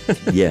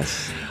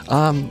 Yes.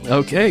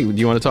 Okay. Do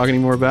you want to talk any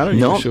more about it?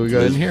 No. Should we go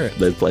ahead and hear it?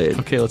 Let's play it.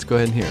 Okay, let's go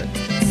ahead and hear it.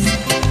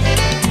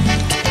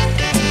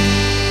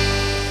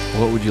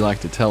 What would you like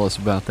to tell us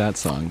about that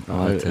song?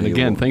 And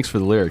again, thanks for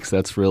the lyrics.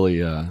 That's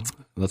really,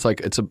 that's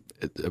like, it's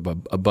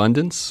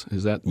abundance.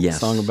 Is that yes.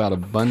 song about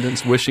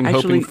abundance?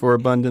 Hoping for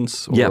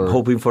abundance? Or? Yeah,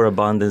 hoping for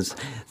abundance.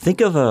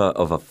 Think of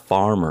a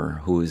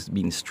farmer who has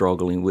been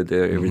struggling with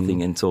everything,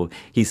 mm-hmm. and so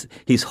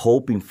he's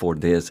hoping for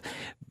this,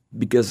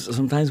 because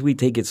sometimes we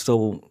take it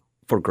so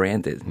for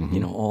granted,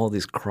 mm-hmm. All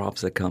these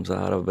crops that comes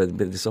out of it,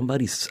 but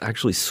somebody's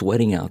actually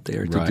sweating out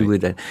there to do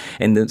that.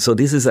 And then, so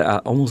this is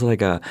almost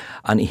like a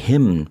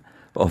hymn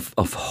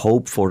of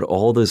hope for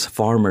all those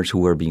farmers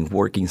who are being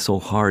working so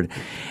hard.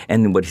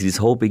 And what he's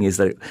hoping is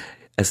that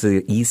as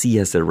easy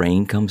as the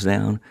rain comes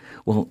down,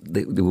 well,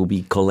 they will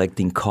be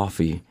collecting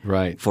coffee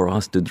for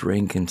us to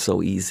drink, and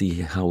so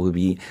easy how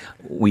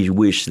we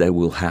wish that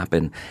will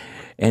happen.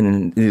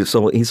 And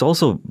so he's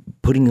also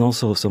putting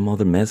also some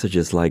other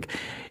messages like,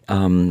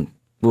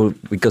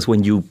 because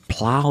when you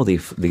plow the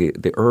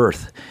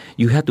earth,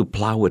 you have to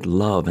plow with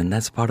love, and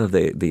that's part of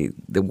the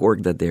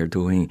work that they're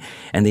doing.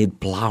 And they're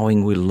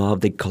plowing with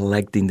love, they're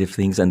collecting the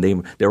things, and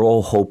they're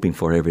all hoping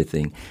for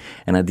everything.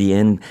 And at the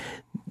end,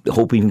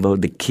 hoping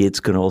about the kids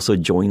can also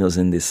join us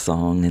in this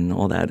song and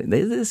all that.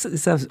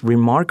 It's a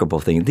remarkable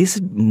thing. This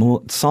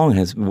song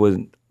was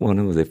one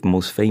of the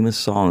most famous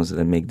songs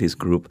that make this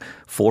group.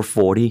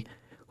 440,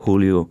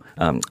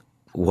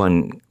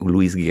 Juan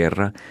Luis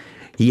Guerra.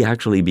 He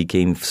actually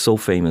became so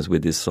famous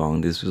with this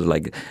song. This was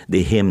like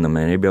the hymn. I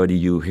mean, everybody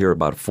you hear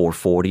about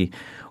 440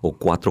 or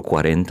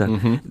 440.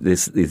 Mm-hmm.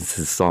 This is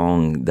a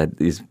song that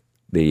is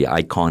the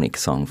iconic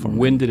song from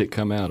When did it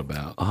come out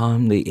about?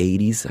 The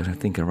 80s, I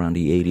think around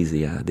the 80s,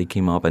 yeah. They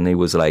came up and it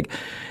was like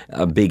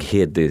a big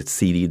hit, the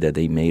CD that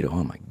they made.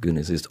 Oh my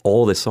goodness,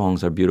 all the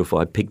songs are beautiful.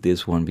 I picked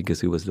this one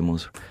because it was the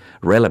most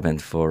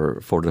relevant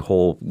for the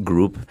whole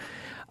group,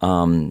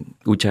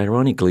 which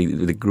ironically,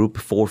 the group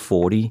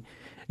 440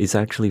 is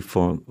actually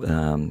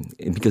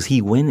because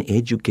he went and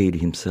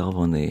educated himself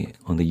on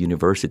the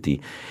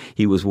university.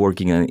 He was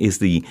working on, is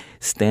the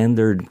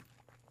standard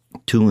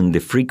tune, the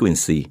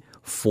frequency,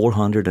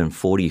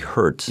 440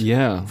 hertz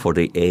for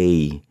the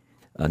A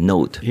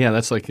note. Yeah,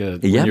 that's like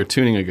when you're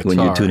tuning a guitar. When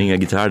you're tuning a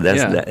guitar,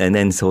 and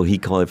then so he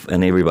called it,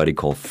 and everybody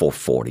called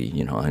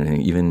 440,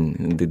 and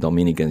even the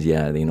Dominicans,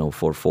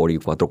 440,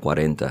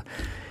 440.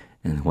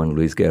 And Juan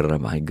Luis Guerra,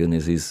 my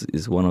goodness,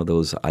 is one of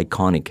those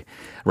iconic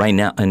right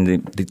now. And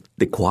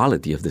the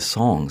quality of the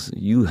songs,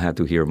 you have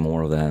to hear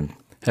more of that.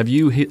 Have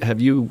you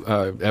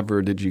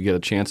ever, did you get a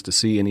chance to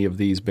see any of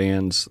these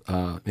bands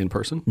in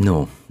person?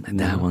 No,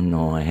 that one,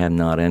 no, I have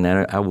not. And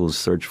I will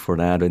search for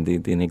that. And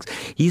the next,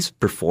 he's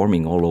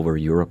performing all over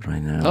Europe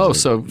right now. Oh,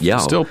 so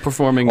still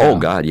performing. Oh,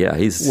 God, yeah.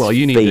 He's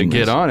you need famous. to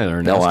get on it,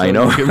 Ernesto. No, I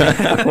know.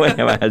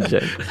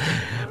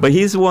 But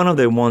he's one of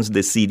the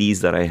CDs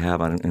that I have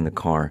in the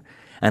car.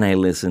 And I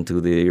listen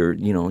to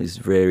it's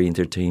very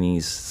entertaining.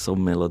 It's so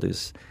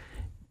melodious.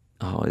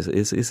 Oh,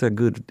 it's a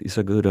good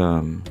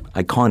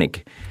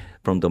iconic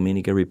from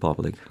Dominican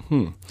Republic.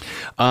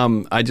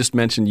 I just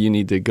mentioned you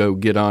need to go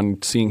get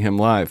on seeing him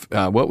live.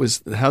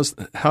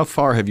 How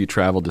far have you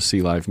traveled to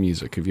see live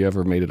music? Have you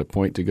ever made it a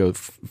point to go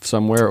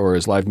somewhere, or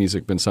has live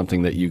music been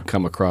something that you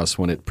come across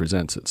when it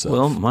presents itself?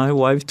 Well, my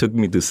wife took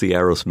me to see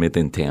Aerosmith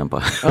in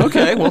Tampa.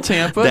 Okay, well,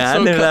 Tampa.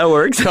 that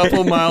works. A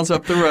couple miles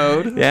up the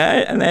road.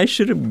 Yeah, and I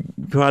should have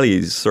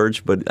probably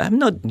searched, but I'm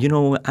not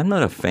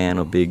a fan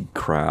of big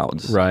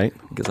crowds. Right.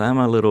 Because I'm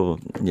a little,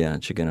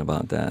 chicken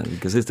about that.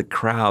 Because the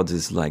crowds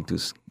is like too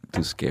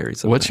scary.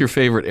 Sometimes. What's your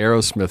favorite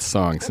Aerosmith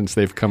song, since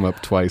they've come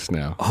up twice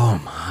now?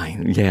 Oh, my.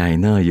 Yeah, I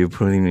know. You're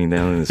putting me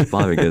down on the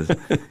spot because,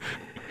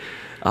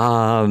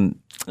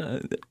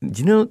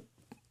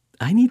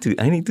 I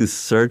need to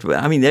search.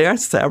 I mean, there are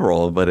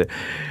several, but...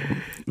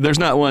 there's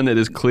not one that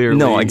is clearly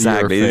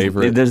your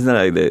favorite. There's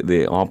not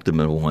the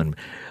optimal one.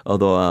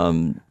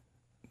 Although...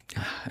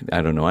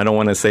 I don't know. I don't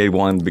want to say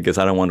one because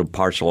I don't want to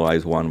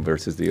partialize one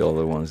versus the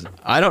other ones.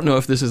 I don't know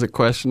if this is a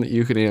question that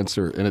you could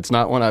answer, and it's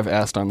not one I've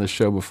asked on this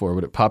show before,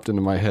 but it popped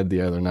into my head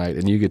the other night,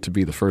 and you get to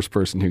be the first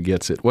person who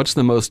gets it. What's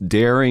the most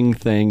daring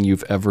thing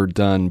you've ever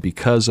done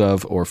because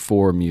of or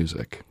for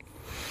music?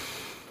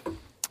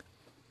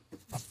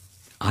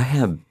 I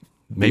have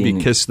maybe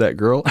kissed that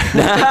girl?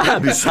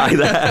 Beside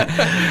that,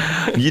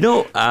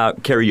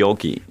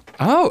 karaoke.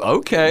 Oh,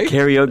 okay.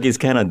 Karaoke is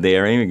kind of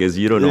daring because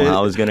you don't know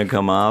how it's going to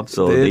come up.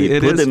 So they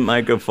put the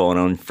microphone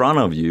in front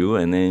of you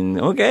and then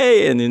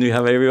you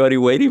have everybody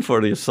waiting for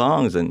their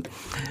songs. And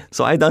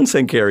so I done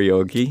some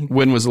karaoke.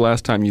 When was the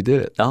last time you did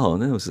it? Oh,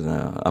 there was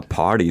a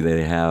party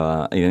they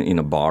have in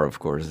a bar, of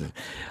course.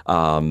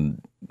 What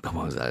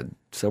was that?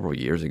 Several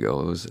years ago.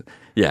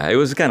 It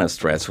was kind of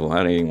stressful.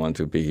 I didn't want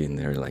to be in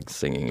there like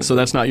singing. So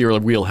that's not your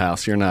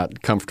wheelhouse. You're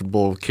not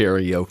comfortable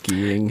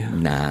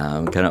karaokeing? Nah,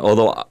 I'm kind of.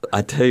 Although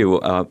I tell you,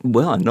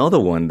 another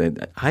one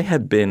that I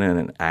had been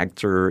an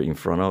actor in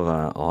front of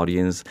an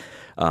audience,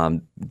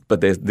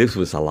 but this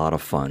was a lot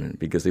of fun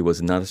because it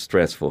was not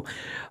stressful.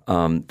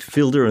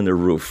 Fiddler on the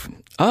Roof.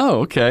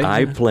 Oh, okay.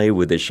 I play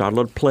with the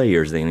Charlotte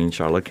Players in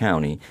Charlotte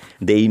County.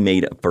 They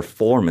made a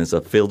performance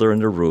of Fiddler on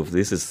the Roof.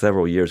 This is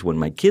several years when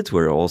my kids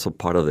were also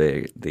part of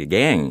the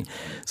gang.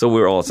 So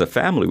we were all as a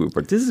family. We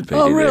participated.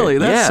 Oh, really?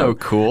 That's so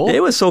cool. It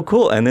was so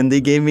cool. And then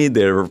they gave me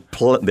their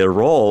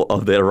role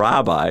of the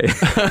rabbi.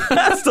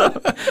 So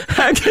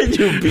how can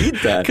you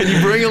beat that? Can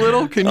you bring a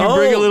little? Can you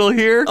bring a little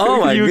here?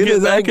 Oh, my goodness.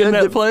 Get back in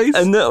that place?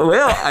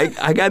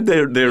 I got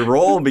the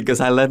role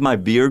because I let my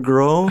beard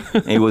grow.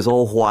 And it was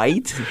all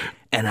white.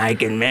 And I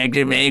can make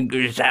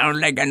you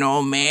sound like an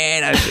old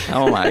man.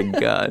 Oh, my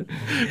God.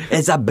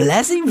 It's a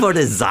blessing for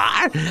the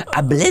Tsar.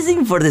 A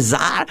blessing for the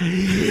Tsar.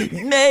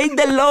 May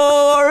the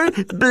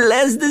Lord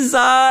bless the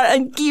Tsar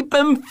and keep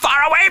him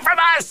far away from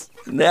us.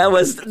 That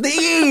was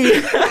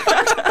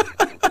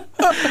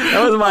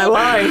that was my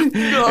line.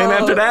 And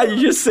after that,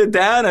 you just sit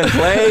down and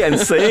play and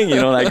sing.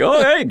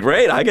 Hey,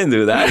 great, I can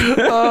do that.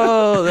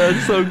 Oh,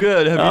 that's so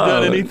good. Have you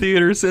done any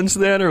theater since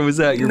then, or was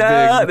that your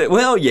big?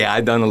 Well, yeah,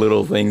 I've done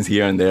little things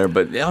here and there,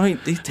 but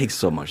it takes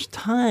so much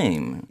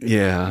time.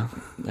 Yeah.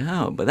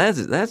 No, but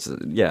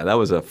that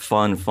was a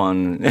fun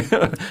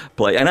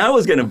play. And I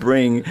was going to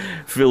bring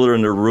Fiddler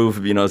on the Roof,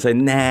 say,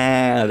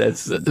 nah,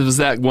 that's... Was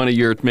that one of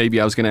your, maybe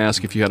I was going to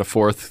ask if you had a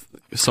fourth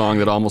song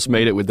that almost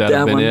made it. Would that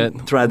have been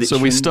it? Tradition.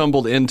 So we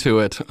stumbled into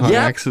it on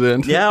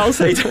accident. Yeah, I'll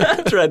say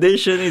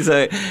Tradition is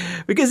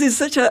because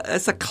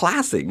it's a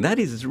classic. That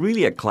is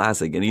really a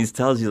classic, and he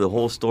tells you the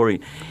whole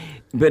story.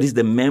 But it's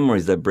the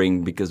memories that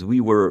bring, because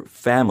we were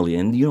family,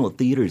 and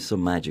theater is so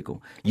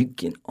magical. You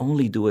can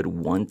only do it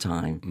one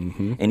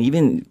time, and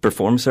even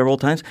perform several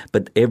times,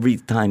 but every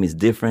time is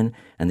different,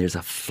 and there's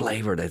a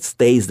flavor that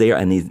stays there,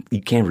 and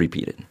you can't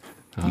repeat it.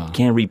 You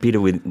can't repeat it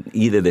with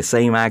either the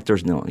same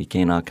actors. No, it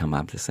cannot come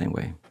up the same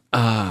way.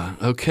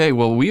 Okay.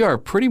 Well, we are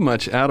pretty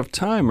much out of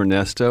time,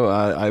 Ernesto.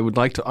 I would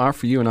like to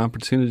offer you an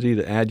opportunity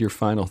to add your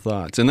final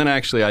thoughts. And then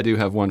actually I do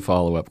have one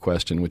follow-up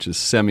question, which is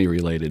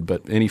semi-related.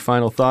 But any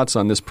final thoughts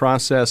on this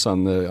process,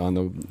 on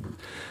the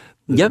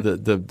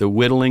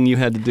whittling you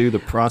had to do, the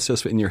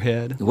process in your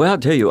head? Well, I'll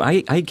tell you,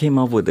 I came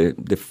up with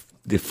the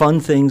fun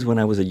things when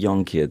I was a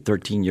young kid,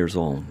 13 years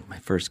old, my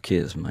first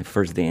kiss, my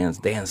first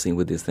dancing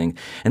with this thing.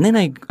 And then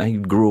I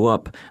grew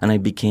up and I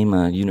became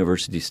a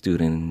university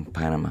student in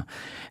Panama.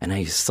 And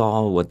I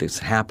saw what is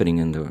happening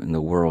in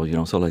the world,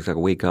 So like I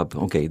wake up,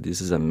 okay, this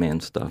is a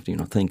man stuff,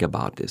 think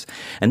about this.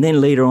 And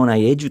then later on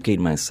I educate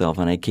myself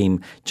and I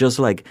came just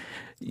like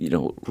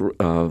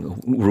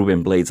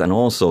Ruben Blades and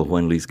also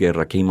Juan Luis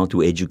Guerra came out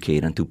to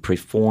educate and to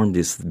perform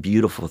these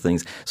beautiful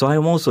things. So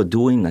I'm also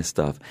doing that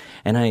stuff.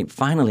 And my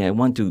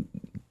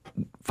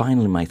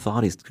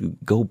thought is to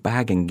go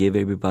back and give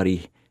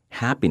everybody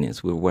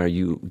happiness. What are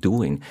you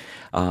doing?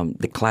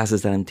 The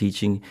classes that I'm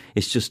teaching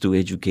is just to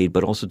educate,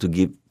 but also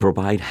to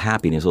provide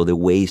happiness or the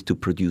ways to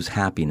produce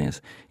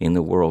happiness in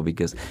the world.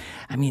 Because,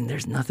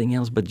 there's nothing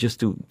else but just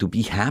to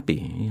be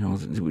happy.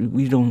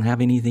 We don't have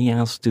anything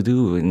else to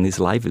do in this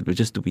life but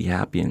just to be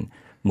happy and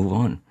move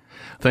on.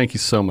 Thank you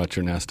so much,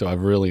 Ernesto.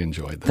 I've really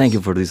enjoyed this. Thank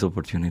you for this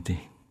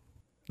opportunity.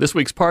 This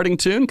week's parting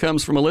tune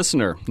comes from a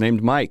listener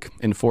named Mike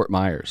in Fort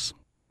Myers.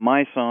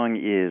 My song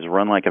is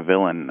Run Like a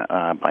Villain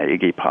by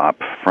Iggy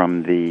Pop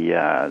from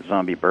the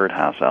Zombie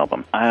Birdhouse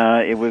album.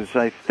 It was,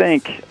 I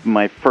think,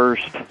 my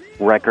first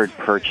record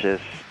purchase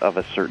of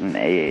a certain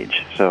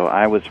age. So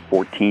I was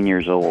 14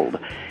 years old,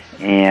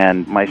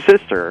 and my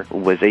sister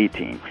was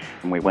 18,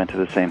 and we went to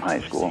the same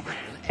high school.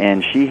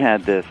 And she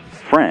had this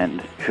friend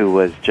who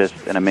was just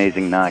an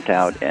amazing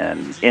knockout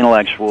and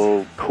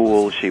intellectual,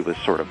 cool. She was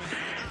sort of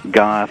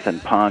goth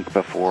and punk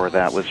before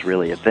that was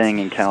really a thing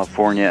in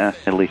California,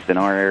 at least in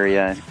our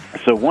area.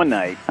 So one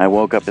night, I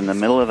woke up in the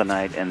middle of the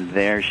night, and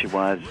there she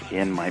was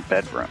in my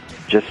bedroom,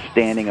 just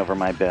standing over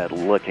my bed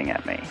looking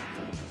at me.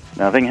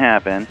 Nothing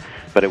happened,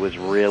 but it was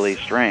really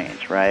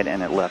strange, right?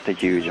 And it left a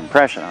huge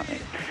impression on me.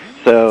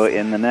 So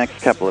in the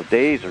next couple of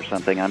days or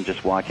something, I'm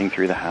just walking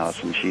through the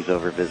house, and she's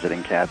over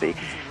visiting Kathy,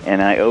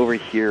 and I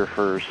overhear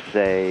her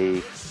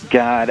say,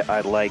 "God,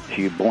 I'd like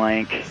to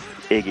blank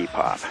Iggy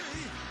Pop."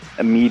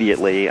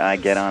 Immediately, I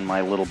get on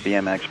my little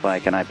BMX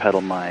bike and I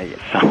pedal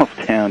myself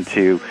down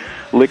to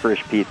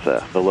Licorice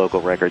Pizza, the local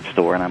record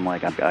store, and I'm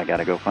like, I got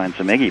to go find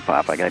some Iggy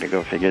Pop. I got to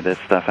go figure this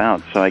stuff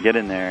out. So I get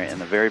in there,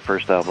 and the very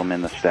first album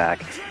in the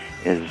stack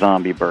is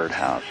Zombie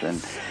Birdhouse,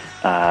 and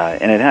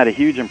it had a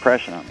huge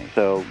impression on me.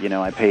 So,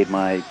 I paid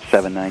my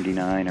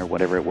 $7.99 or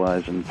whatever it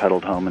was and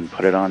pedaled home and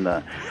put it on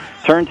the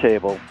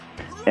turntable,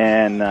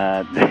 and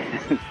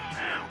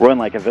Run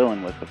Like a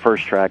Villain was the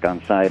first track on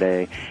side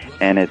A,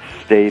 and it's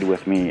stayed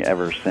with me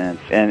ever since.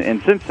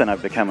 And since then,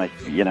 I've become a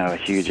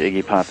huge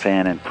Iggy Pop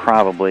fan and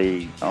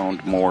probably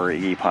owned more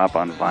Iggy Pop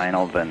on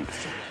vinyl than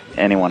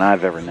anyone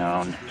I've ever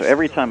known. So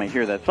every time I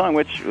hear that song,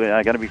 which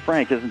I got to be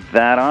frank, isn't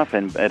that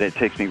often, but it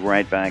takes me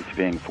right back to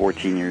being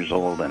 14 years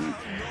old and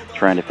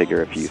trying to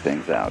figure a few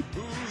things out.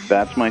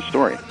 That's my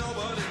story.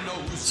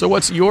 So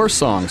what's your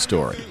song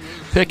story?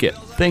 Pick it,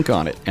 think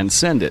on it, and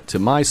send it to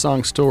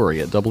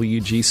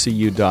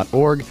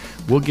mysongstory@wgcu.org.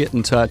 We'll get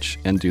in touch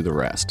and do the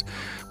rest.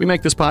 We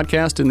make this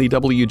podcast in the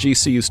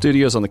WGCU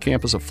studios on the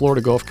campus of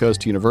Florida Gulf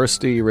Coast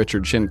University.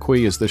 Richard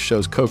Chinqui is this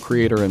show's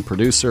co-creator and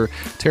producer.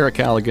 Tara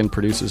Callaghan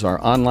produces our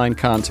online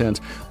content.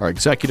 Our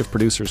executive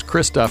producer is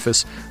Chris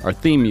Duffus. Our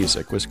theme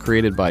music was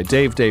created by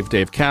Dave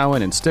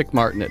Cowan and Stick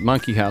Martin at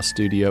Monkey House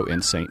Studio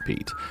in St.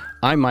 Pete.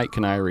 I'm Mike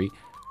Canary.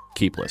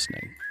 Keep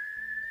listening.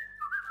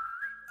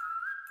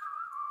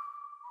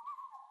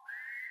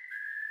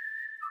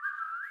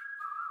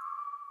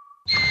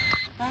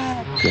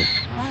 Good.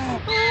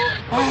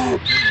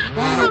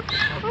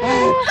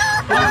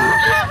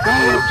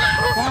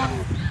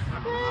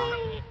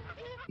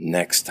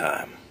 Next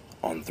time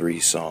on 3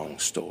 Song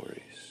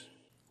Stories.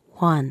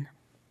 1,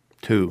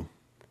 2,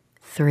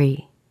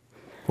 3,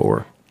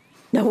 4.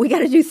 No, we got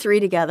to do 3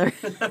 together.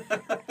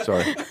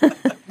 Sorry.